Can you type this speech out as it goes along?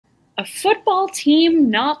A football team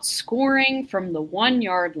not scoring from the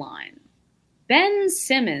 1-yard line. Ben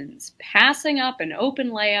Simmons passing up an open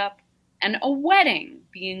layup, and a wedding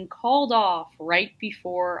being called off right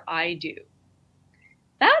before I do.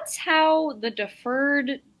 That's how the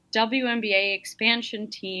deferred WNBA expansion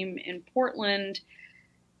team in Portland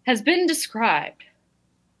has been described.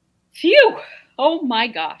 Phew! Oh my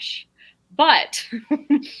gosh. But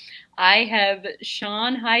I have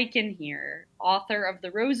Sean Highkin here, author of the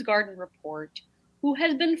Rose Garden Report, who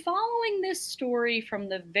has been following this story from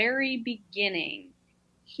the very beginning,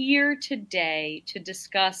 here today to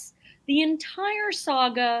discuss the entire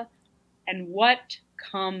saga and what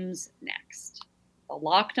comes next. The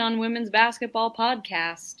Locked On Women's Basketball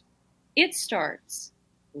Podcast. It starts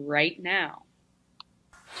right now.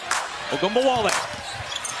 Ogunbowale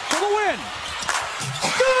for the win.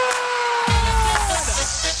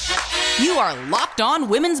 You are Locked On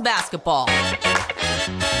Women's Basketball,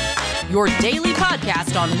 your daily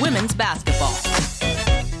podcast on women's basketball.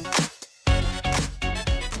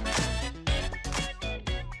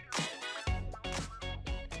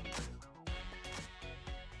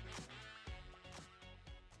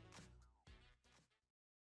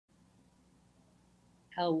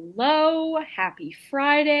 Hello, happy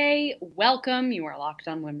Friday. Welcome. You are Locked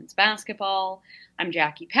On Women's Basketball. I'm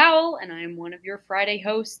Jackie Powell, and I am one of your Friday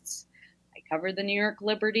hosts. I cover the New York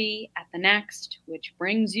Liberty at The Next, which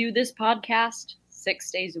brings you this podcast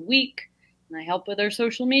 6 days a week, and I help with our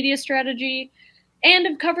social media strategy, and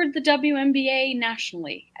have covered the WNBA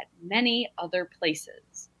nationally at many other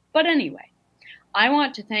places. But anyway, I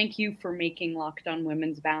want to thank you for making Locked On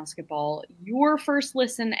Women's Basketball your first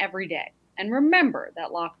listen every day. And remember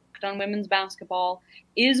that Locked On Women's Basketball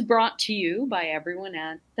is brought to you by everyone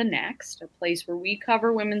at The Next, a place where we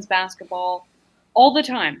cover women's basketball all the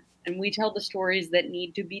time, and we tell the stories that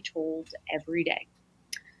need to be told every day.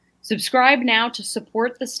 Subscribe now to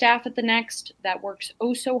support the staff at The Next that works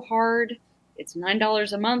oh so hard. It's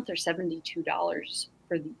 $9 a month or $72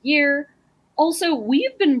 for the year. Also,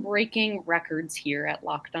 we've been breaking records here at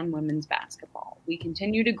Locked On Women's Basketball. We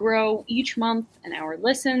continue to grow each month in our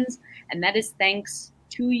listens, and that is thanks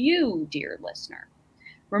to you, dear listener.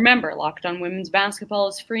 Remember, Locked On Women's Basketball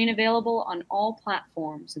is free and available on all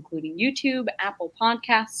platforms, including YouTube, Apple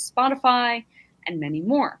Podcasts, Spotify, and many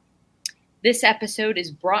more. This episode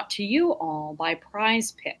is brought to you all by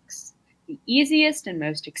Prize Picks, the easiest and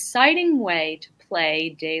most exciting way to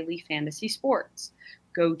play daily fantasy sports.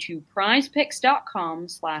 Go to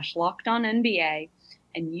prizepicks.com/LockedOnNBA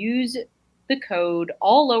and use the code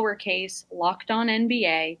all lowercase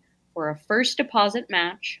LockedOnNBA for a first deposit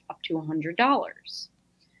match up to $100.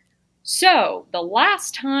 So, the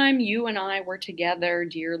last time you and I were together,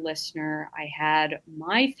 dear listener, I had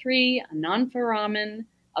my three Ananfa Raman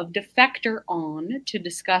of Defector on to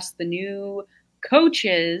discuss the new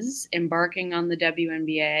coaches embarking on the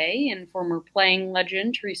WNBA and former playing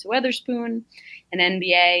legend Teresa Weatherspoon and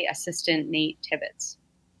NBA assistant Nate Tibbetts.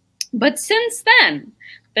 But since then,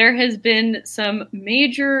 there has been some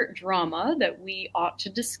major drama that we ought to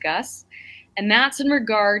discuss, and that's in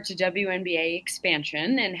regard to WNBA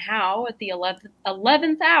expansion and how at the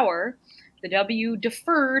 11th hour, the W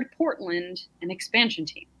deferred Portland an expansion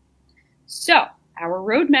team. So, our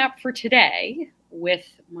roadmap for today,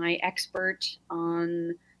 with my expert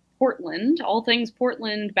on Portland, all things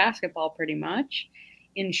Portland basketball pretty much,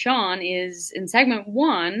 in Sean, is in segment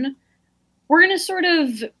one, we're going to sort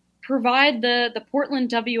of provide the Portland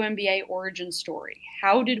WNBA origin story.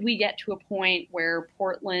 How did we get to a point where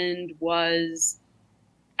Portland was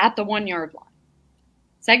at the 1-yard line?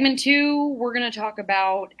 Segment two, we're going to talk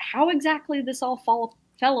about how exactly this all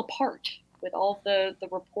fell apart with all the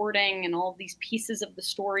reporting and all of these pieces of the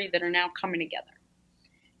story that are now coming together.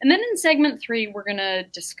 And then in segment three, we're going to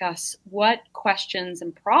discuss what questions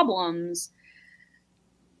and problems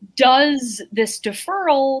does this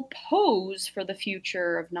deferral pose for the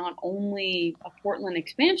future of not only a Portland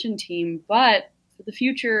expansion team, but for the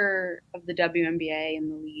future of the WNBA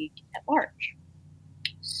and the league at large.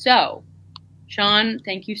 So, Sean,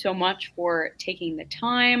 thank you so much for taking the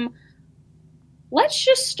time. Let's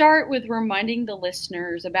just start with reminding the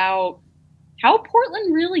listeners about how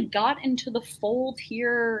Portland really got into the fold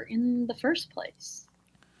here in the first place.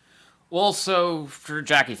 Well, so, for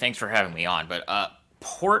Jackie, thanks for having me on, but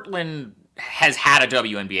Portland has had a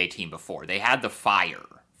WNBA team before. They had the Fire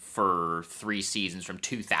for 3 seasons from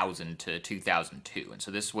 2000 to 2002, and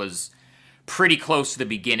so this was pretty close to the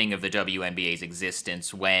beginning of the WNBA's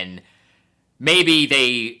existence when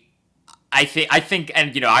maybe I think,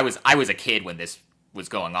 and you know, I was a kid when this was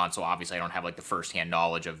going on, so obviously I don't have like the firsthand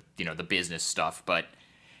knowledge of, you know, the business stuff, but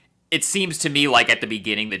it seems to me like at the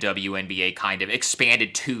beginning the WNBA kind of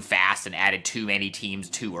expanded too fast and added too many teams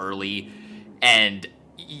too early, and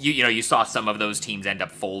you saw some of those teams end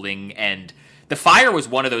up folding, and the Fire was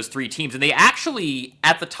one of those 3 teams, and they actually,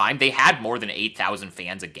 at the time, they had more than 8,000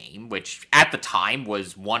 fans a game, which at the time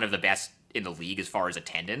was one of the best in the league as far as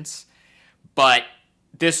attendance. But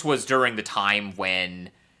this was during the time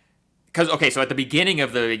when, so at the beginning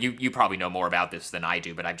of you probably know more about this than I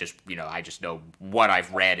do, but I just know what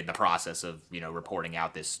I've read in the process of, reporting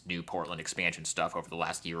out this new Portland expansion stuff over the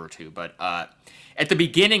last year or two. But at the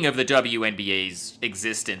beginning of the WNBA's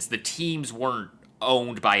existence, the teams weren't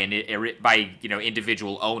owned by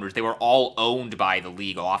individual owners. They were all owned by the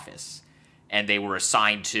league office, and they were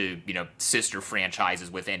assigned to sister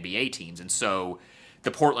franchises with NBA teams. And so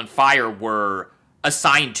the Portland Fire were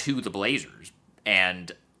assigned to the Blazers,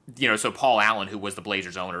 and so Paul Allen, who was the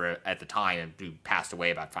Blazers owner at the time and who passed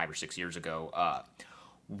away about 5 or 6 years ago,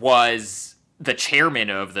 was the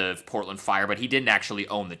chairman of the Portland Fire, but he didn't actually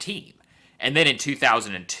own the team. And then in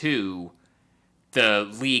 2002,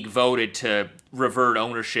 the league voted to revert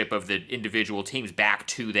ownership of the individual teams back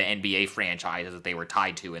to the NBA franchises that they were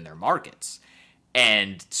tied to in their markets.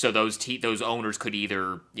 And so those owners could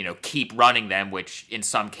either, keep running them, which in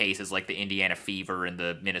some cases, like the Indiana Fever and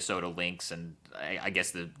the Minnesota Lynx, and I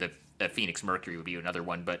guess the Phoenix Mercury would be another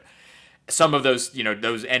one, but some of those,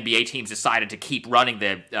 those NBA teams decided to keep running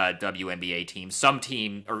the WNBA teams. Some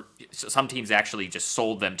teams actually just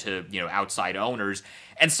sold them to, outside owners,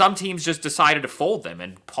 and some teams just decided to fold them.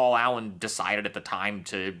 And Paul Allen decided at the time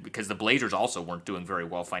because the Blazers also weren't doing very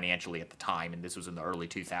well financially at the time, and this was in the early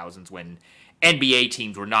 2000s when NBA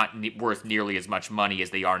teams were not worth nearly as much money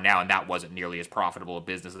as they are now, and that wasn't nearly as profitable a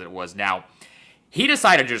business as it was now. He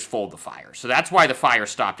decided to just fold the Fire. So that's why the Fire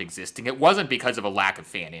stopped existing. It wasn't because of a lack of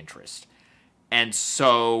fan interest. And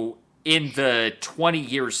so in the 20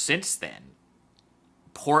 years since then,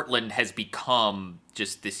 Portland has become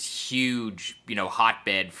just this huge,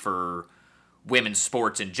 hotbed for women's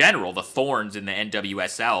sports in general. The Thorns in the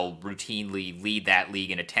NWSL routinely lead that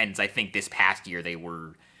league in attendance. I think this past year they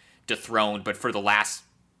were dethroned, but for the last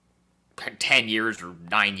 10 years or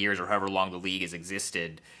 9 years or however long the league has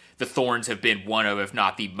existed, the Thorns have been one of, if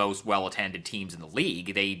not the most well-attended teams in the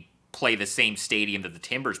league. They play the same stadium that the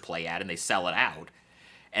Timbers play at, and they sell it out.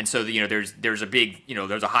 And so, there's a big,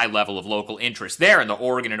 there's a high level of local interest there, and the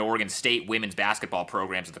Oregon and Oregon State women's basketball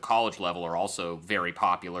programs at the college level are also very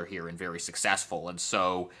popular here and very successful. And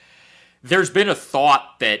so there's been a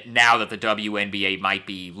thought that now that the WNBA might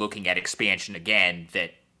be looking at expansion again,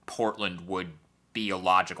 that Portland would be a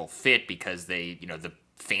logical fit because they, the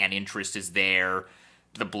fan interest is there.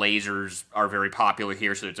 The Blazers are very popular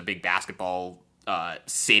here, so it's a big basketball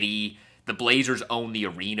city. The Blazers own the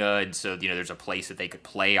arena, and so there's a place that they could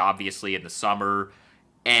play, obviously, in the summer.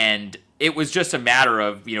 And it was just a matter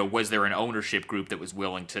of was there an ownership group that was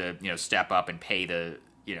willing to step up and pay the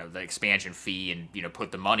the expansion fee and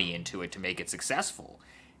put the money into it to make it successful.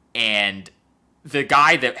 And the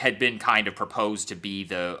guy that had been kind of proposed to be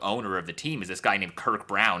the owner of the team is this guy named Kirk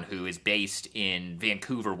Brown, who is based in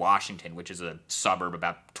Vancouver, Washington, which is a suburb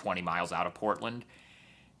about 20 miles out of Portland.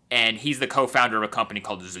 And he's the co-founder of a company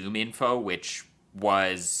called Zoom Info, which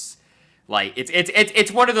was like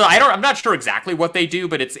it's one of the I'm not sure exactly what they do,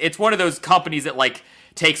 but it's one of those companies that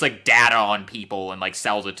takes data on people and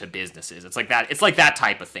sells it to businesses. It's like that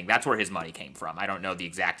type of thing. That's where his money came from. I don't know the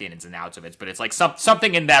exact ins and outs of it, but it's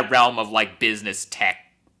something in that realm of business tech,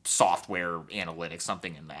 software analytics,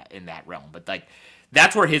 something in that realm. But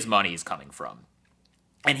that's where his money is coming from.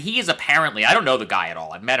 And he is apparently, I don't know the guy at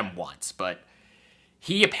all. I've met him once, but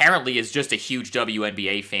he apparently is just a huge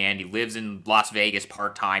WNBA fan. He lives in Las Vegas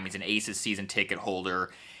part-time. He's an Aces season ticket holder.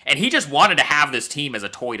 And he just wanted to have this team as a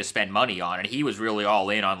toy to spend money on. And he was really all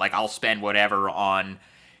in on, I'll spend whatever on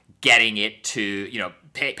getting it to,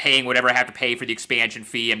 paying whatever I have to pay for the expansion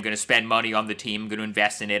fee. I'm going to spend money on the team. I'm going to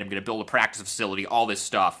invest in it. I'm going to build a practice facility, all this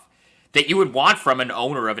stuff that you would want from an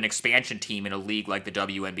owner of an expansion team in a league like the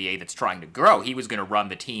WNBA that's trying to grow. He was going to run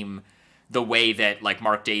the team the way that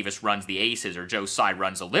Mark Davis runs the Aces or Joe Tsai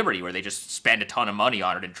runs the Liberty, where they just spend a ton of money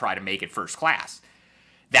on it and try to make it first class.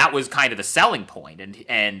 That was kind of the selling point.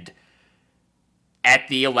 And at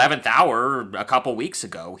the 11th hour, a couple weeks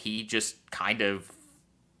ago, he just kind of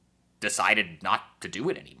decided not to do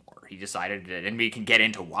it anymore. He decided, and we can get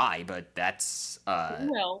into why, but that's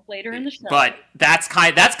later in the show. But that's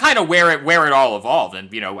kind of where it all evolved.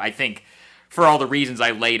 And I think for all the reasons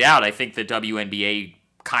I laid out, I think the WNBA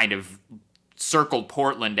kind of circled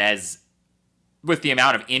Portland as, with the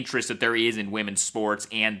amount of interest that there is in women's sports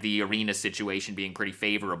and the arena situation being pretty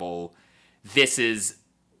favorable, this is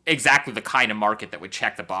exactly the kind of market that would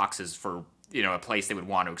check the boxes for, a place they would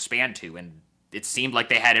want to expand to. And it seemed like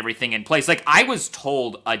they had everything in place. Like, I was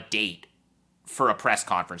told a date for a press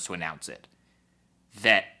conference to announce it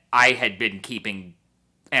that I had been keeping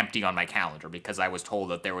empty on my calendar because I was told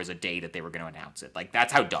that there was a day that they were going to announce it. Like,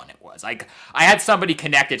 that's how done it was. Like, I had somebody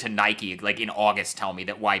connected to Nike, like, in August tell me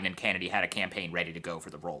that Wieden and Kennedy had a campaign ready to go for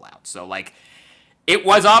the rollout. So, like, it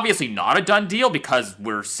was obviously not a done deal because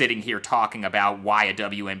we're sitting here talking about why a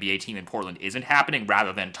WNBA team in Portland isn't happening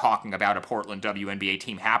rather than talking about a Portland WNBA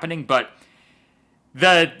team happening. But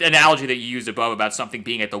the analogy that you used above about something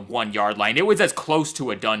being at the 1 yard line, it was as close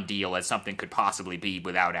to a done deal as something could possibly be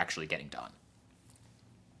without actually getting done.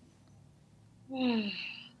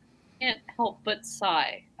 Can't help but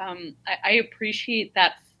sigh. I appreciate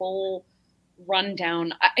that full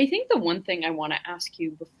rundown. I think the one thing I want to ask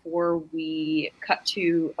you before we cut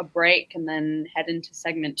to a break and then head into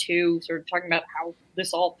segment 2, sort of talking about how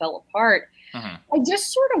this all fell apart, I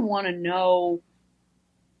just sort of want to know,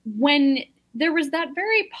 when there was that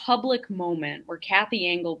very public moment where Kathy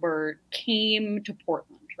Engelbert came to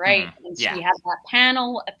Portland, right? And she had that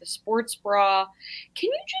panel at the Sports Bra. Can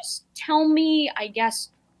you just tell me, I guess,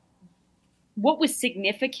 what was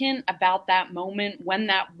significant about that moment, when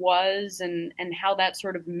that was, and how that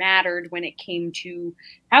sort of mattered when it came to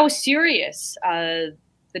how serious the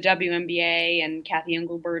WNBA and Kathy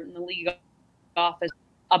Engelbert and the league office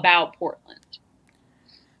about Portland?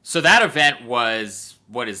 So that event was,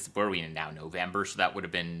 where are we in now? November? So that would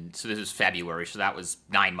have been, so this is February, so that was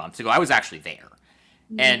 9 months ago. I was actually there.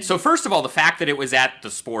 And so first of all, the fact that it was at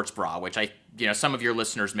the Sports Bra, which some of your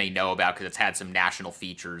listeners may know about because it's had some national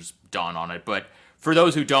features done on it. But for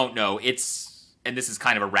those who don't know, and this is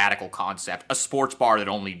kind of a radical concept, a sports bar that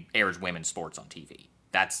only airs women's sports on TV.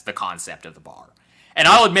 That's the concept of the bar. And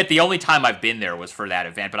I'll admit the only time I've been there was for that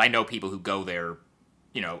event, but I know people who go there,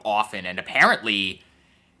 often. And apparently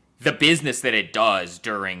the business that it does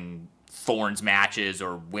during Thorns matches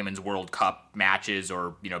or Women's World Cup matches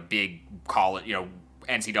or, big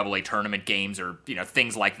NCAA tournament games or,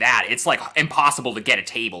 things like that. It's like impossible to get a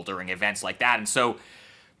table during events like that. And so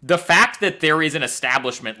the fact that there is an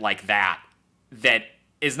establishment like that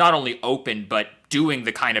is not only open, but doing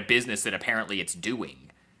the kind of business that apparently it's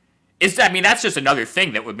doing that's just another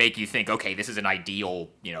thing that would make you think, okay, this is an ideal,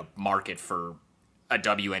 market for a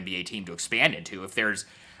WNBA team to expand into. If there's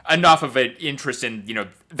enough of an interest in,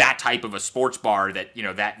 that type of a sports bar that,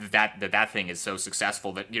 that thing is so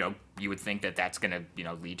successful that, you would think that that's going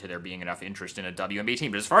to, lead to there being enough interest in a WNBA team.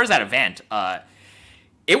 But as far as that event,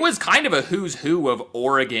 it was kind of a who's who of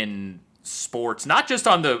Oregon sports, not just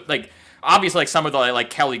on the, obviously some of the,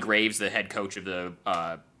 Kelly Graves, the head coach of the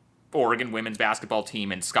Oregon women's basketball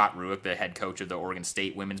team, and Scott Ruick, the head coach of the Oregon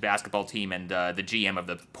State women's basketball team, and the GM of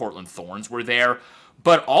the Portland Thorns were there.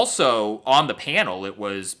 But also on the panel, it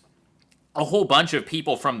was a whole bunch of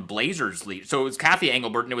people from Blazers league. So it was Kathy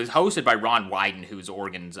Engelbert, and it was hosted by Ron Wyden, who's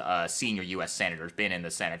Oregon's senior U.S. senator, has been in the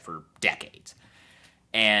Senate for decades.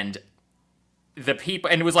 And the people,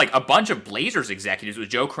 and it was a bunch of Blazers executives. It was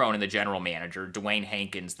Joe Cronin, the general manager, Dwayne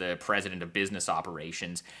Hankins, the president of business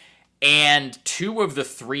operations, and 2 of the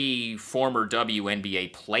 3 former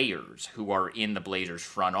WNBA players who are in the Blazers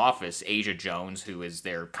front office, Asia Jones, who is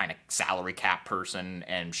their kind of salary cap person,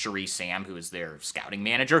 and Cherie Sam, who is their scouting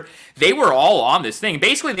manager. They were all on this thing.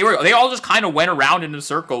 Basically, they all just kind of went around in a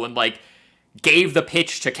circle and gave the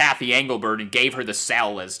pitch to Kathy Engelbert and gave her the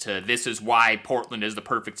sell as to this is why Portland is the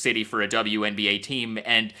perfect city for a WNBA team.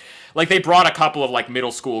 And they brought a couple of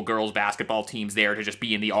middle school girls basketball teams there to just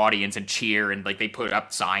be in the audience and cheer, and they put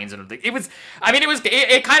up signs, and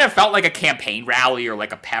it kind of felt like a campaign rally or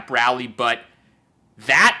a pep rally. But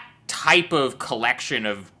that type of collection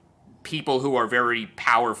of people who are very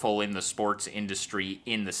powerful in the sports industry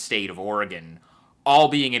in the state of Oregon all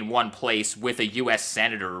being in one place with a U.S.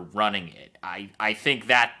 senator running it, I think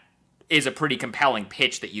that is a pretty compelling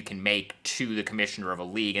pitch that you can make to the commissioner of a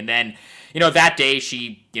league. And then, that day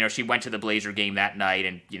she went to the Blazer game that night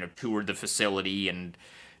and, toured the facility, and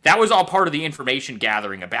that was all part of the information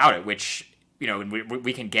gathering about it, which,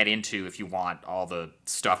 we can get into if you want all the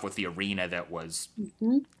stuff with the arena that was,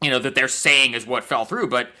 that they're saying is what fell through.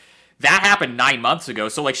 But that happened 9 months ago.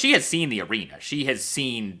 So she has seen the arena. She has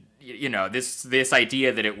seen, this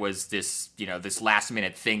idea that it was this, this last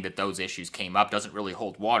minute thing that those issues came up doesn't really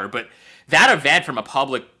hold water. But that event from a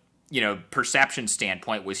public, perception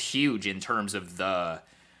standpoint was huge in terms of the,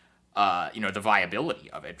 the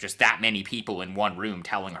viability of it. Just that many people in one room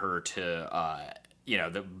telling her to,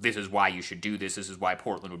 this is why you should do this. This is why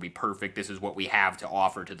Portland would be perfect. This is what we have to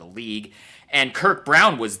offer to the league. And Kirk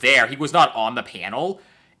Brown was there. He was not on the panel.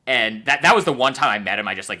 And that was the one time I met him.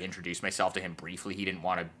 I just like introduced myself to him briefly. He didn't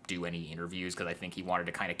want to do any interviews because I think he wanted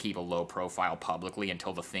to kind of keep a low profile publicly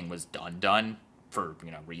until the thing was done for,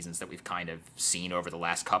 reasons that we've kind of seen over the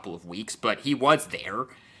last couple of weeks. But he was there,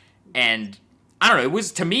 and I don't know,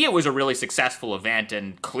 to me it was a really successful event,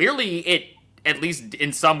 and clearly it at least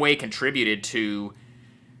in some way contributed to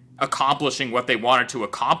accomplishing what they wanted to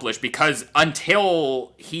accomplish, because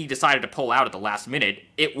until he decided to pull out at the last minute,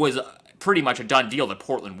 it was pretty much a done deal that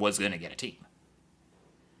Portland was going to get a team.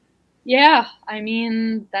 Yeah, I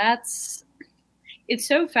mean, it's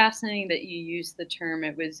so fascinating that you used the term.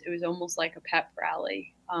 It was almost like a pep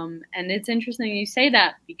rally. And it's interesting you say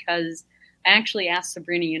that, because I actually asked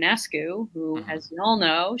Sabrina Ionescu, who, as you all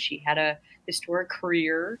know, she had a historic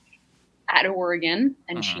career at Oregon,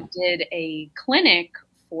 and she did a clinic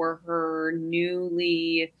for her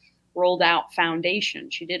newly rolled out foundation.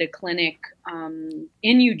 She did a clinic in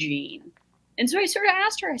Eugene. And so I sort of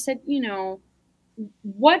asked her, I said,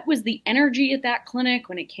 what was the energy at that clinic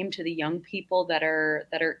when it came to the young people that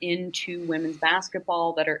are into women's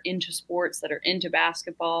basketball, that are into sports, that are into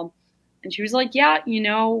basketball? And she was like, yeah,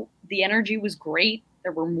 the energy was great.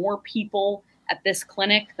 There were more people at this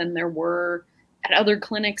clinic than there were at other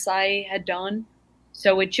clinics I had done.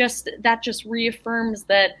 So that just reaffirms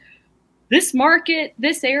that this market,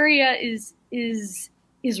 this area is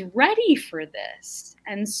ready for this.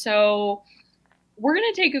 And so we're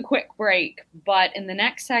going to take a quick break, but in the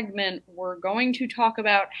next segment, we're going to talk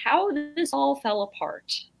about how this all fell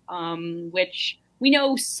apart, which we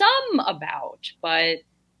know some about, but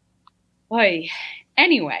boy,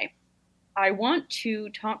 anyway, I want to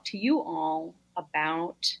talk to you all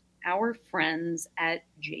about our friends at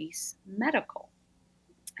Jase Medical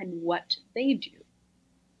and what they do.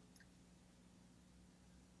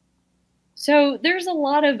 So there's a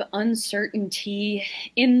lot of uncertainty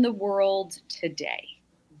in the world today.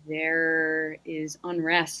 There is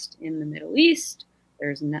unrest in the Middle East.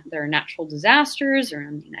 There are natural disasters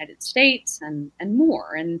around the United States and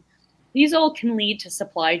more. And these all can lead to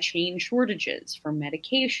supply chain shortages for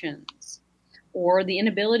medications or the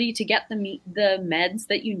inability to get the meds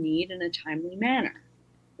that you need in a timely manner.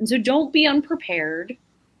 And so don't be unprepared.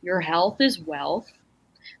 Your health is wealth.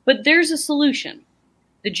 But there's a solution.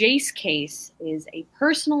 The Jase case is a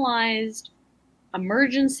personalized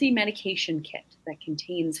emergency medication kit that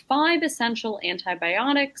contains 5 essential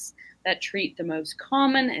antibiotics that treat the most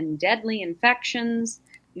common and deadly infections.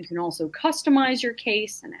 You can also customize your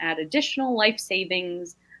case and add additional life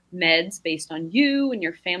savings meds based on you and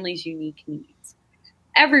your family's unique needs.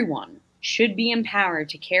 Everyone should be empowered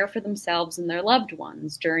to care for themselves and their loved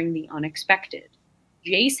ones during the unexpected.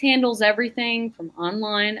 Jase handles everything from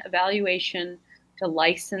online evaluation to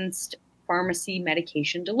licensed pharmacy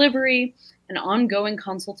medication delivery and ongoing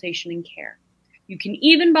consultation and care. You can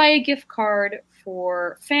even buy a gift card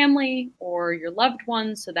for family or your loved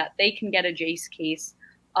ones so that they can get a Jase case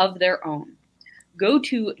of their own. Go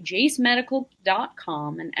to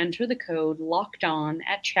jasemedical.com and enter the code LOCKEDON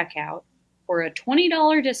at checkout for a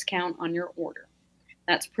 $20 discount on your order.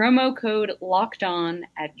 That's promo code LOCKEDON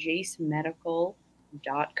at jasemedical.com.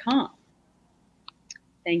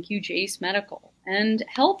 Thank you, Jase Medical. And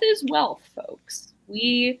health is wealth, folks.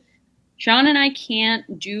 Sean and I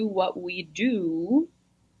can't do what we do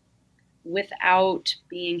without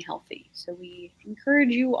being healthy. So we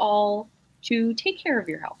encourage you all to take care of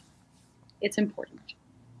your health. It's important.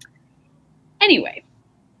 Anyway,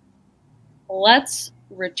 let's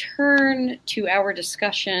return to our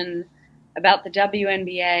discussion about the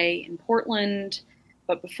WNBA in Portland.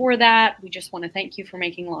 But before that, we just want to thank you for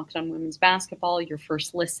making Locked On Women's Basketball your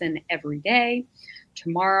first listen every day.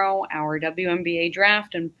 Tomorrow, our WNBA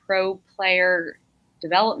draft and pro player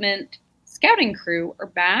development scouting crew are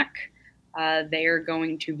back. They are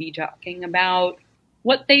going to be talking about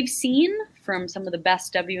what they've seen from some of the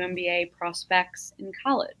best WNBA prospects in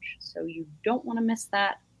college. So you don't want to miss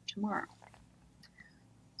that tomorrow.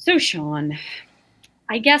 So, Sean,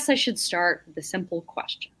 I guess I should start with a simple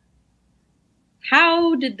question.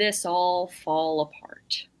 How did this all fall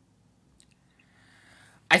apart?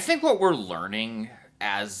 I think what we're learning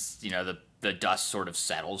as, the dust sort of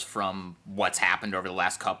settles from what's happened over the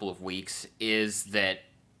last couple of weeks is that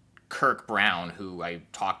Kirk Brown, who I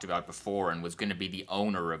talked about before and was going to be the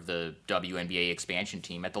owner of the WNBA expansion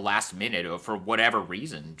team, at the last minute, or for whatever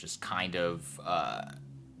reason, just kind of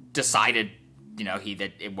decided,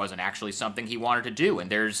 that it wasn't actually something he wanted to do. And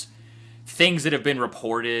there's things that have been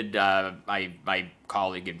reported. My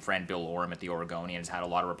colleague and friend Bill Oram at the Oregonian has had a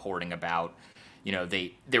lot of reporting about,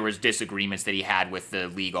 there was disagreements that he had with the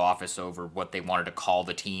league office over what they wanted to call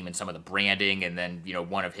the team and some of the branding. And then,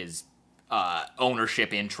 one of his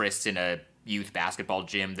ownership interests in a youth basketball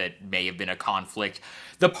gym that may have been a conflict.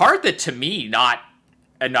 The part that, to me, not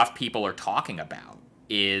enough people are talking about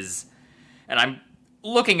is, and I'm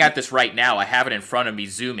looking at this right now, I have it in front of me,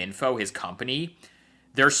 Zoom Info, his company,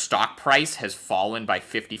 their stock price has fallen by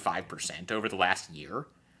 55% over the last year.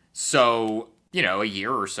 So, you know, a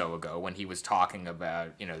year or so ago when he was talking about,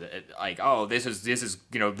 you know, like, oh, this is,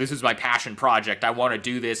 you know, this is my passion project. I want to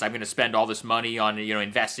do this. I'm going to spend all this money on, you know,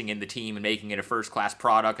 investing in the team and making it a first-class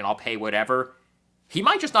product, and I'll pay whatever. He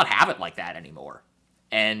might just not have it like that anymore.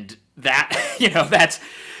 And that, you know, that's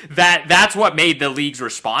what made the league's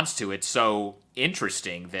response to it so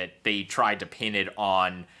interesting, that they tried to pin it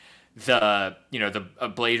on the, you know, the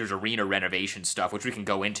Blazers arena renovation stuff, which we can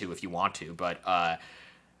go into if you want to, but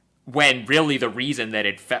when really the reason that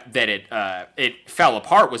it fell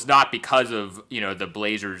apart was not because of, you know, the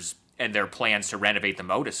Blazers and their plans to renovate the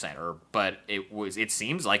Moda Center, but it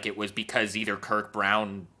seems like it was because either Kirk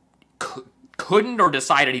Brown couldn't or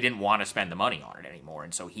decided he didn't want to spend the money on it anymore,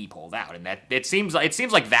 and so he pulled out. And that it seems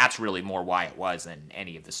like that's really more why it was than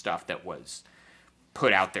any of the stuff that was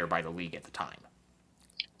put out there by the league at the time.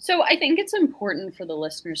 So I think it's important for the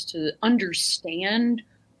listeners to understand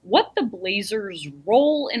what the Blazers'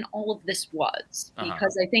 role in all of this was,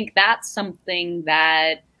 because I think that's something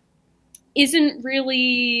that isn't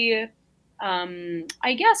really,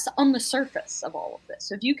 I guess, on the surface of all of this.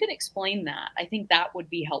 So if you could explain that, I think that would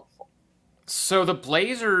be helpful. So the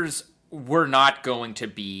Blazers were not going to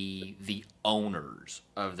be the owners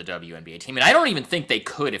of the WNBA team, and I don't even think they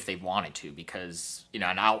could if they wanted to, because, you know,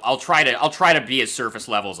 and I'll try to be as surface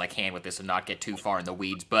level as I can with this and not get too far in the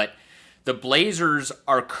weeds, but the Blazers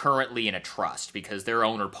are currently in a trust because their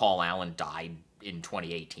owner, Paul Allen, died in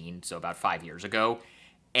 2018, so about 5 years ago.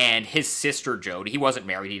 And his sister, Jody, he wasn't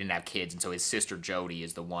married, he didn't have kids, and so his sister, Jody,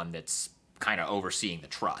 is the one that's kind of overseeing the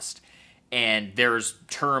trust. And there's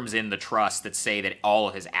terms in the trust that say that all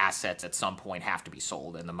of his assets at some point have to be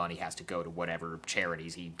sold, and the money has to go to whatever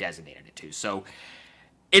charities he designated it to. So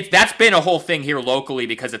that's been a whole thing here locally,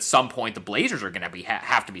 because at some point the Blazers are going to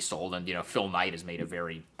have to be sold, and, you know, Phil Knight has made a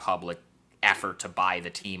very public effort to buy the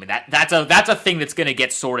team, and that's a thing that's going to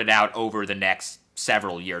get sorted out over the next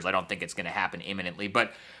several years. I don't think it's going to happen imminently,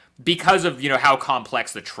 but because of, you know, how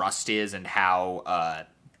complex the trust is and how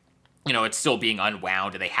you know, it's still being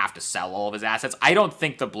unwound and they have to sell all of his assets, I don't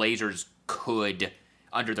think the Blazers could,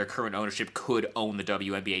 under their current ownership, could own the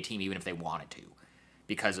WNBA team even if they wanted to,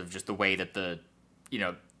 because of just the way that the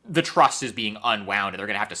trust is being unwound, and they're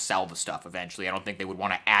going to have to sell the stuff eventually. I don't think they would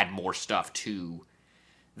want to add more stuff to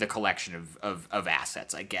the collection of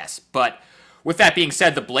assets, I guess. But with that being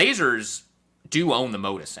said, the Blazers do own the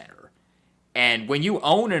Moda Center. And when you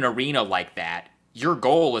own an arena like that, your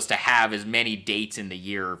goal is to have as many dates in the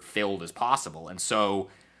year filled as possible. And so,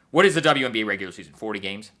 what is the WNBA regular season? 40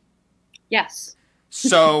 games? Yes.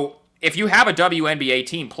 So, if you have a WNBA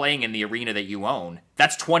team playing in the arena that you own,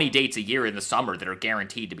 that's 20 dates a year in the summer that are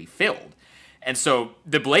guaranteed to be filled. And so,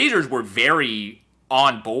 the Blazers were very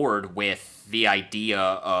on board with the idea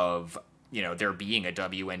of, you know, there being a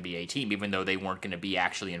WNBA team, even though they weren't going to be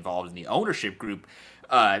actually involved in the ownership group.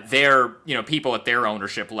 Their, you know, people at their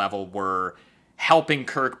ownership level were helping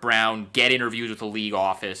Kirk Brown get interviews with the league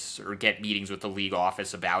office or get meetings with the league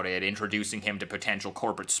office about it, introducing him to potential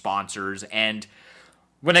corporate sponsors. And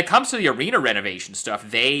when it comes to the arena renovation stuff,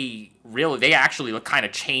 they actually kind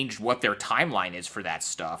of changed what their timeline is for that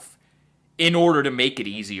stuff in order to make it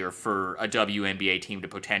easier for a WNBA team to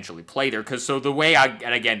potentially play there. Because so the way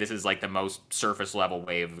and again, this is like the most surface level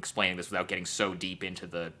way of explaining this without getting so deep into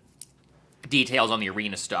the details on the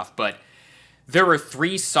arena stuff, but there are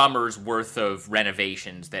 3 summers worth of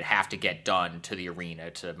renovations that have to get done to the arena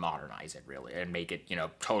to modernize it, really, and make it, you know,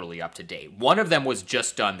 totally up to date. One of them was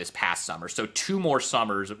just done this past summer, so 2 more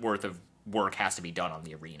summers worth of work has to be done on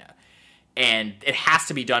the arena. And it has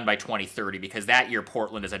to be done by 2030 because that year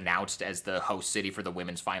Portland is announced as the host city for the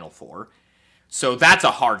women's Final Four. So that's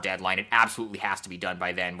a hard deadline. It absolutely has to be done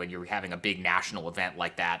by then when you're having a big national event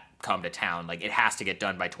like that come to town. Like, it has to get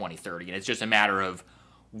done by 2030, and it's just a matter of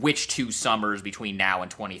which 2 summers between now and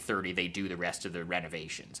 2030 they do the rest of the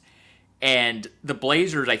renovations. And the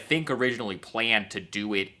Blazers, I think, originally planned to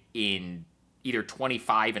do it in either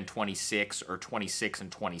 25 and 26 or 26 and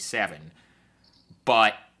 27.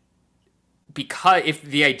 But because if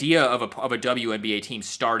the idea of a WNBA team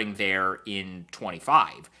starting there in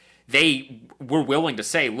 25, they were willing to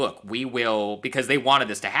say, look, we will, because they wanted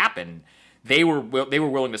this to happen, they were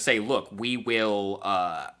willing to say, look, we will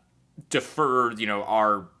defer, you know,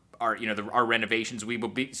 our renovations, we will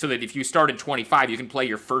be so that if you start in 25, you can play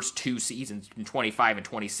your first 2 seasons in 25 and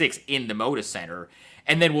 26 in the Moda Center,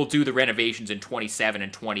 and then we'll do the renovations in 27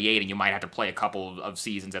 and 28, and you might have to play a couple of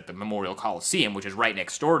seasons at the Memorial Coliseum, which is right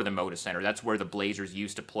next door to the Moda Center. That's where the Blazers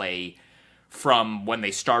used to play from when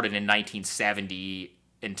they started in 1970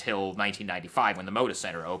 until 1995 when the Moda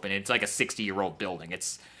Center opened. It's like a 60-year-old building.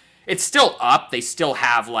 It's still up. They still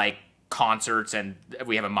have like concerts, and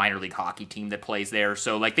we have a minor league hockey team that plays there,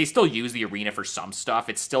 so like they still use the arena for some stuff.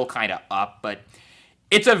 It's still kind of up, but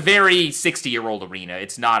it's a very 60-year-old arena.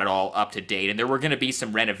 It's not at all up to date, and there were going to be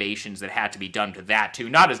some renovations that had to be done to that too.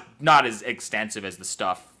 Not as extensive as the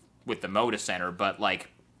stuff with the Moda Center, but like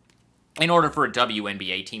in order for a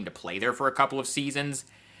WNBA team to play there for a couple of seasons,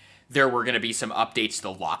 there were going to be some updates to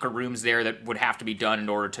the locker rooms there that would have to be done in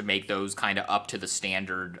order to make those kind of up to the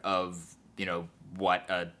standard of, what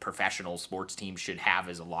a professional sports team should have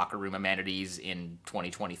as a locker room amenities in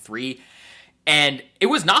 2023. And it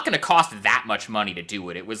was not going to cost that much money to do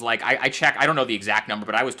it. It was like, I checked, I don't know the exact number,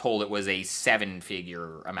 but I was told it was a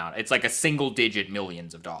 7-figure amount. It's like a single-digit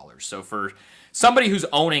millions of dollars. So for somebody who's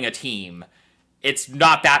owning a team, it's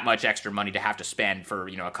not that much extra money to have to spend for,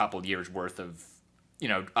 a couple of years worth of,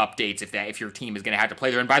 updates if your team is going to have to play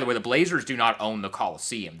there. And by the way, the Blazers do not own the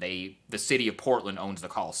Coliseum. The city of Portland owns the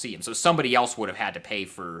Coliseum. So somebody else would have had to pay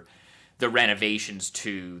for the renovations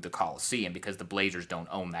to the Coliseum because the Blazers don't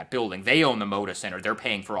own that building. They own the Moda Center. They're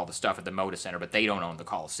paying for all the stuff at the Moda Center, but they don't own the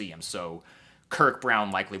Coliseum. So Kirk Brown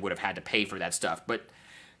likely would have had to pay for that stuff. But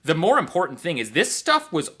the more important thing is this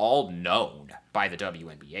stuff was all known by the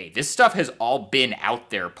WNBA. This stuff has all been out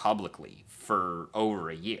there publicly for over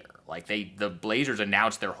a year. Like the Blazers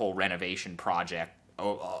announced their whole renovation project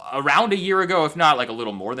around a year ago, if not like a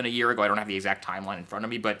little more than a year ago. I don't have the exact timeline in front of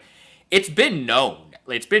me, but it's been known.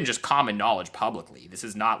 It's been just common knowledge publicly. This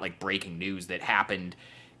is not like breaking news that happened.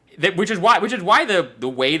 Which is why the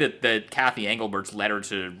way that the Kathy Engelbert's letter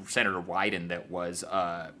to Senator Wyden that was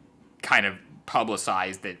kind of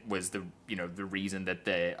publicized, that was the reason that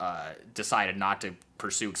they decided not to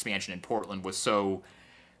pursue expansion in Portland, was so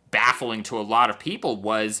baffling to a lot of people.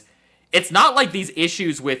 Was it's not like these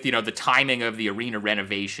issues with the timing of the arena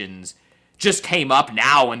renovations just came up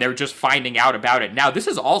now and they're just finding out about it now. This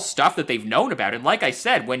is all stuff that they've known about. And like I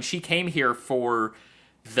said, when she came here for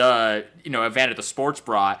the event at the Sports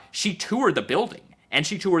Bra, she toured the building and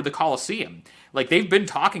she toured the Coliseum. Like they've been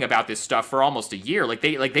talking about this stuff for almost a year.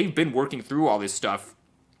 They've been working through all this stuff,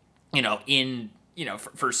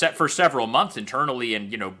 for several months internally,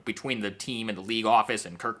 and between the team and the league office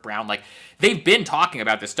and Kirk Brown. Like they've been talking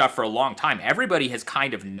about this stuff for a long time. Everybody has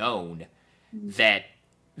kind of known that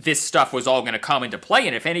this stuff was all going to come into play,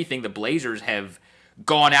 and if anything, the Blazers have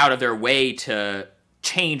gone out of their way to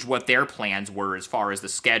change what their plans were as far as the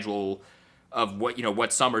schedule of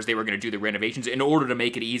what summers they were going to do the renovations in order to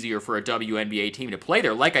make it easier for a WNBA team to play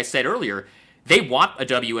there. Like I said earlier, they want a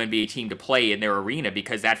WNBA team to play in their arena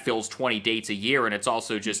because that fills 20 dates a year, and it's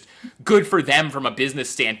also just good for them from a business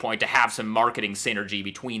standpoint to have some marketing synergy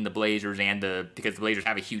between the Blazers because the Blazers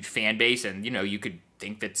have a huge fan base, and you could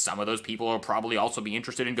think that some of those people will probably also be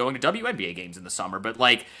interested in going to WNBA games in the summer. But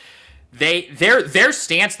like their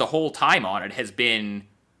stance the whole time on it has been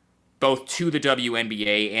both to the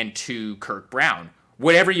WNBA and to Kirk Brown.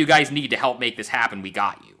 Whatever you guys need to help make this happen, we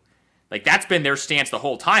got you. Like, that's been their stance the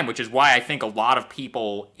whole time, which is why I think a lot of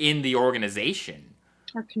people in the organization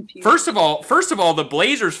are confused. First of all, the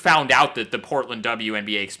Blazers found out that the Portland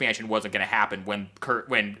WNBA expansion wasn't going to happen when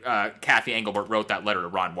Kathy Engelbert wrote that letter to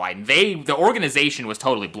Ron Wyden. The organization was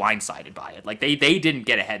totally blindsided by it. Like, they didn't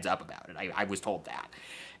get a heads up about it. I was told that.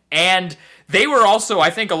 And they were also, I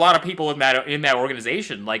think a lot of people in that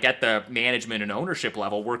organization, like at the management and ownership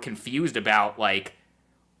level, were confused about, like,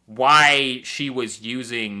 why she was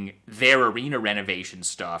using their arena renovation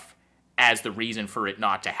stuff as the reason for it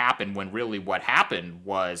not to happen, when really what happened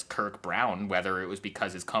was Kirk Brown, whether it was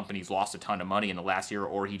because his company's lost a ton of money in the last year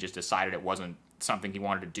or he just decided it wasn't something he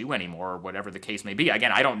wanted to do anymore, or whatever the case may be.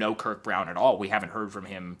 Again, I don't know Kirk Brown at all. We haven't heard from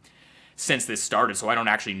him since this started, so I don't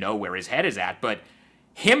actually know where his head is at. But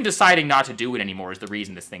him deciding not to do it anymore is the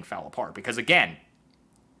reason this thing fell apart. Because again,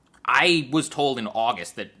 I was told in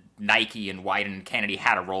August that Nike and Wyden and Kennedy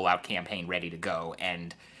had a rollout campaign ready to go,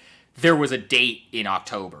 and there was a date in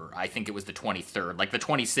October. I think it was the 23rd. Like the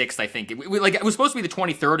 26th, I think. It was supposed to be the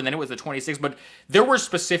 23rd, and then it was the 26th, but there were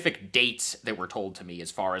specific dates that were told to me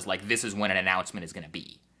as far as, like, this is when an announcement is going to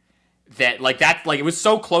be. That it was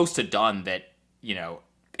so close to done that,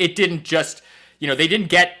 it didn't just, they didn't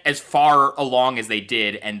get as far along as they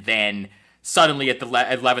did, and then suddenly at the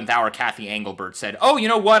 11th hour, Kathy Engelbert said, "Oh, you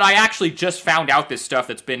know what? I actually just found out this stuff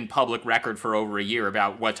that's been public record for over a year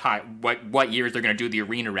about what years they're going to do the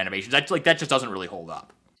arena renovations." That just doesn't really hold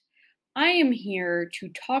up. I am here to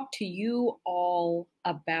talk to you all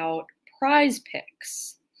about Prize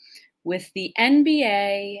Picks. With the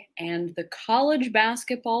NBA and the college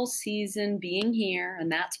basketball season being here,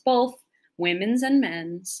 and that's both women's and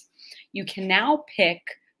men's, you can now pick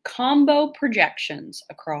combo projections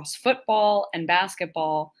across football and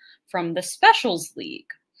basketball from the Specials League.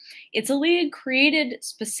 It's a league created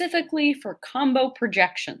specifically for combo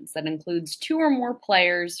projections that includes 2 or more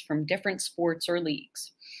players from different sports or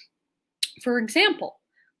leagues. For example,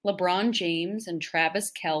 LeBron James and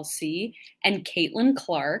Travis Kelce and Caitlin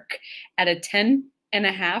Clark at a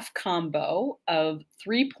 10.5 combo of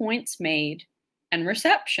 3 points made and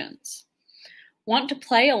receptions. Want to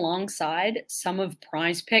play alongside some of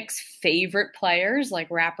Prize Picks' favorite players like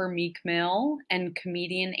rapper Meek Mill and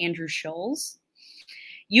comedian Andrew Schulz?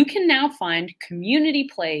 You can now find community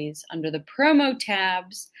plays under the promo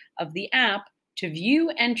tabs of the app to view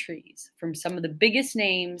entries from some of the biggest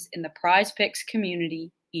names in the Prize Picks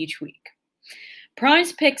community each week.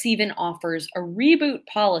 Prize Picks even offers a reboot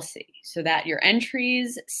policy so that your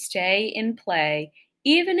entries stay in play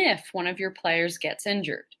even if one of your players gets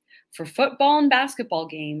injured. For football and basketball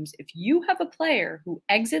games, if you have a player who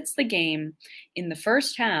exits the game in the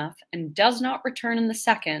first half and does not return in the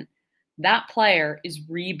second, that player is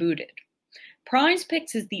rebooted. Prize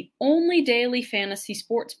Picks is the only daily fantasy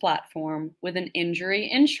sports platform with an injury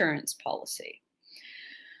insurance policy.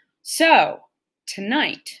 So,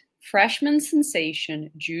 tonight, freshman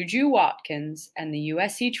sensation Juju Watkins and the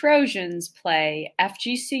USC Trojans play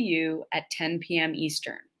FGCU at 10 p.m.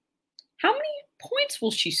 Eastern. How many points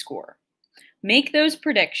will she score? Make those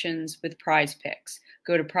predictions with Prize Picks.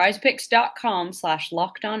 Go to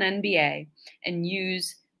prizepicks.com/LockedOnNBA and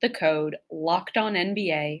use the code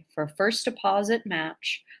LockedOnNBA for a first deposit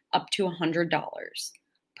match up to $100.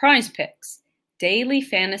 Prize Picks, daily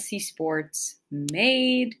fantasy sports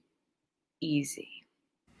made easy.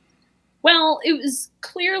 Well, it was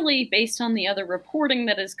clearly, based on the other reporting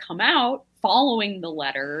that has come out following the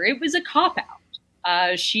letter, it was a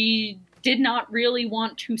cop-out. She did not really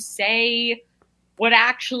want to say what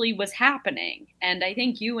actually was happening. And I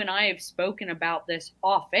think you and I have spoken about this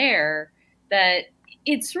off air, that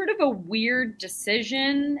it's sort of a weird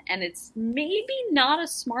decision, and it's maybe not a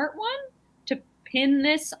smart one to pin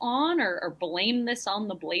this on or blame this on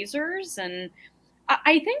the Blazers. And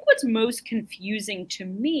I think what's most confusing to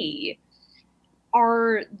me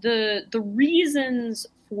are the reasons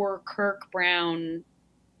for Kirk Brown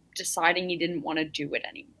deciding he didn't want to do it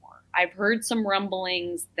anymore. I've heard some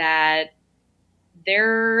rumblings that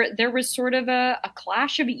there was sort of a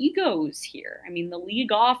clash of egos here. I mean, the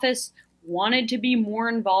league office wanted to be more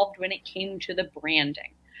involved when it came to the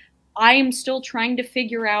branding. I am still trying to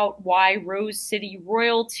figure out why Rose City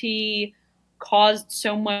Royalty caused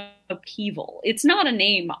so much upheaval. It's not a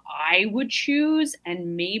name I would choose,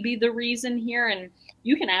 and maybe the reason here, and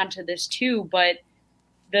you can add to this too, but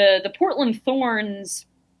the Portland Thorns,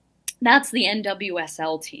 that's the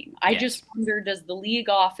NWSL team. I just wonder, does the league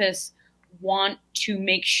office want to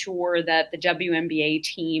make sure that the WNBA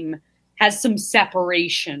team has some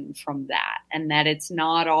separation from that, and that it's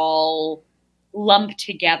not all lumped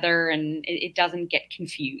together and it doesn't get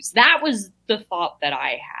confused? That was the thought that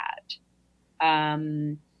I had.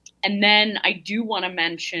 And then I do want to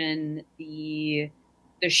mention the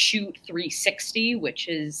Shoot 360, which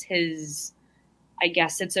is his, I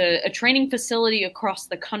guess it's a training facility across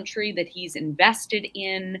the country that he's invested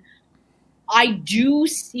in. I do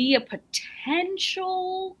see a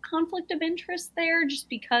potential conflict of interest there, just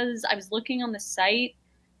because I was looking on the site.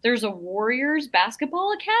 There's a Warriors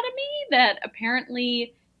basketball academy that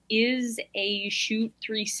apparently is a Shoot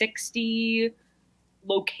 360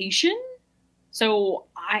 location. So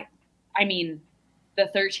I mean,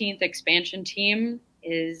 the 13th expansion team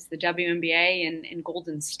is the WNBA in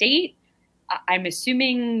Golden State. I'm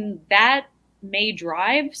assuming that may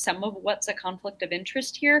drive some of what's a conflict of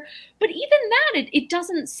interest here. But even that, it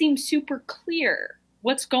doesn't seem super clear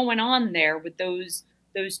what's going on there with those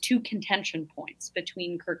two contention points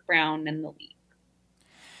between Kirk Brown and the league.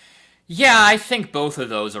 Yeah, I think both of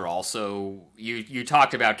those are also, you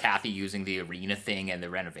talked about Kathy using the arena thing and the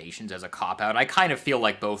renovations as a cop-out. I kind of feel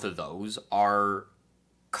like both of those are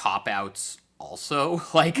cop-outs also.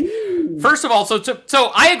 Like, first of all,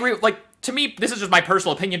 so I agree, like, to me, this is just my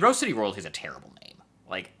personal opinion, Rose City Royalty is a terrible name.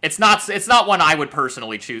 Like, it's not one I would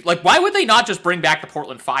personally choose. Like, why would they not just bring back the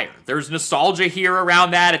Portland Fire? There's nostalgia here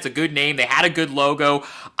around that. It's a good name. They had a good logo.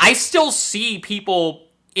 I still see people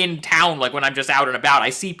in town, like when I'm just out and about, I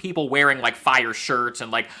see people wearing like Fire shirts,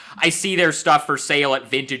 and like I see their stuff for sale at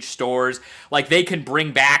vintage stores. Like they can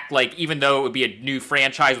bring back, like, even though it would be a new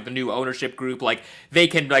franchise with a new ownership group, like they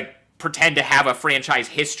can like pretend to have a franchise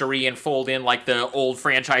history and fold in like the old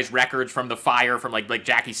franchise records from the Fire, from like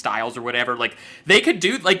Jackie Styles or whatever. Like they could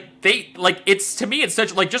do, like, they, like, it's, to me, it's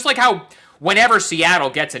such, like, just like how whenever Seattle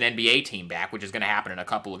gets an NBA team back, which is going to happen in a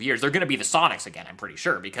couple of years, they're going to be the Sonics again, I'm pretty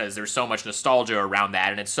sure, because there's so much nostalgia around that,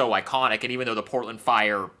 and it's so iconic. And even though the Portland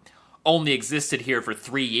Fire only existed here for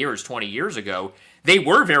 3 years, 20 years ago, they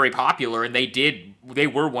were very popular, and they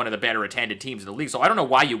were one of the better attended teams in the league. So I don't know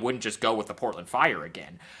why you wouldn't just go with the Portland Fire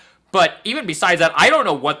again. But even besides that, I don't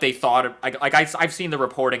know what they thought of, like I've seen the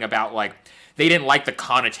reporting about, like, they didn't like the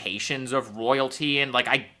connotations of royalty, and, like,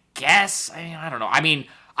 I guess, I don't know. I mean,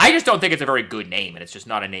 I just don't think it's a very good name, and it's just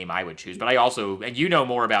not a name I would choose. But I also, and you know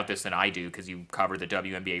more about this than I do because you cover the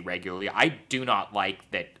WNBA regularly, I do not like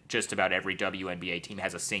that just about every WNBA team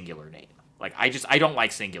has a singular name. Like, I don't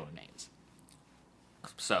like singular names.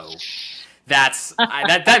 So that's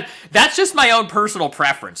that's just my own personal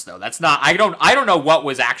preference, though. That's not, I don't know what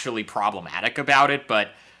was actually problematic about it,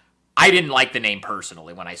 but I didn't like the name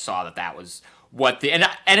personally when I saw that was what the, and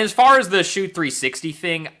as far as the Shoot 360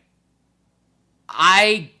 thing,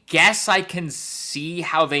 I guess I can see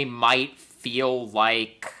how they might feel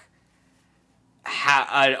like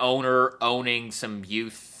an owner owning some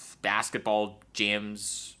youth basketball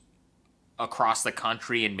gyms across the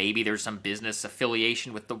country, and maybe there's some business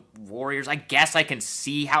affiliation with the Warriors. I guess I can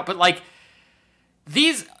see how, but like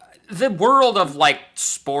the world of like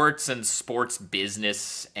sports and sports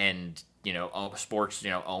business and, you know, sports, you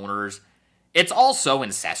know, owners, it's all so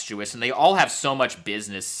incestuous, and they all have so much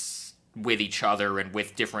business with each other and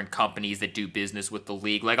with different companies that do business with the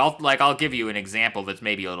league. I'll give you an example that's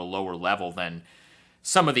maybe a little lower level than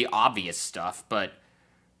some of the obvious stuff, but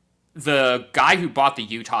the guy who bought the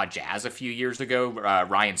Utah Jazz a few years ago,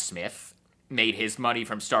 Ryan Smith, made his money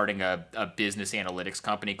from starting a business analytics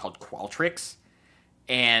company called Qualtrics.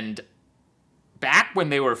 And back when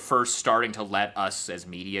they were first starting to let us as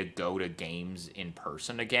media go to games in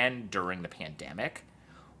person again during the pandemic,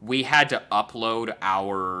 we had to upload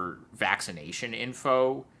our vaccination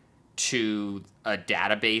info to a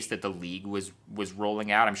database that the league was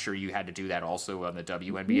rolling out. I'm sure you had to do that also on the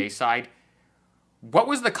WNBA side. What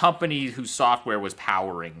was the company whose software was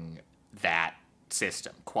powering that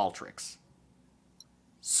system? Qualtrics.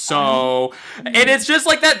 So, and it's just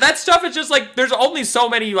like that stuff is just like, there's only so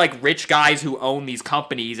many like rich guys who own these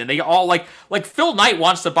companies, and they all like Phil Knight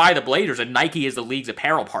wants to buy the Blazers and Nike is the league's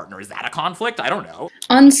apparel partner. Is that a conflict? I don't know.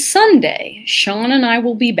 On Sunday, Sean and I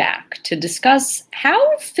will be back to discuss how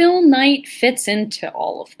Phil Knight fits into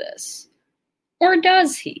all of this. Or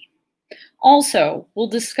does he? Also, we'll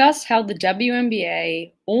discuss how the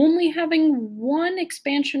WNBA only having one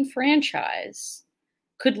expansion franchise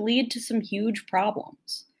could lead to some huge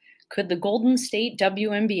problems. Could the Golden State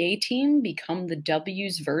WNBA team become the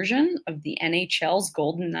W's version of the NHL's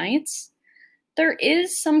Golden Knights? There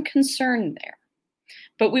is some concern there.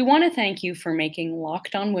 But we want to thank you for making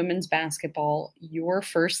Locked On Women's Basketball your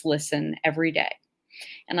first listen every day.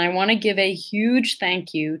 And I want to give a huge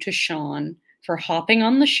thank you to Sean for hopping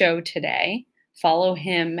on the show today. Follow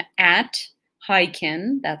him at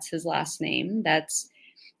Highkin, that's his last name. That's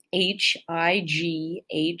Highkin.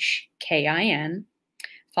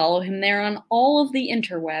 Follow him there on all of the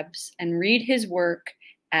interwebs and read his work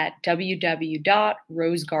at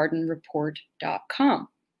www.rosegardenreport.com.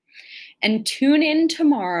 And tune in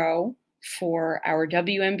tomorrow for our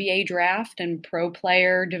WNBA draft and pro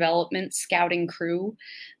player development scouting crew.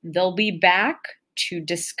 They'll be back to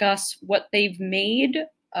discuss what they've made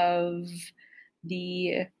of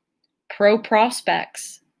the pro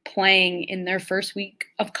prospects playing in their first week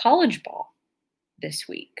of college ball this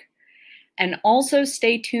week. And also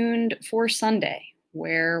stay tuned for Sunday,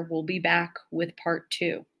 where we'll be back with part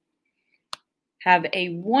 2. Have a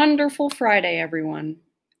wonderful Friday, everyone.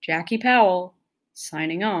 Jackie Powell,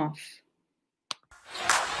 signing off.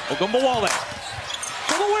 Ogunbowale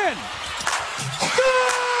for the win.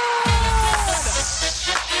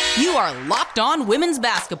 You are Locked On Women's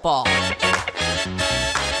Basketball,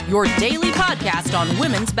 your daily podcast on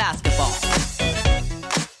women's basketball.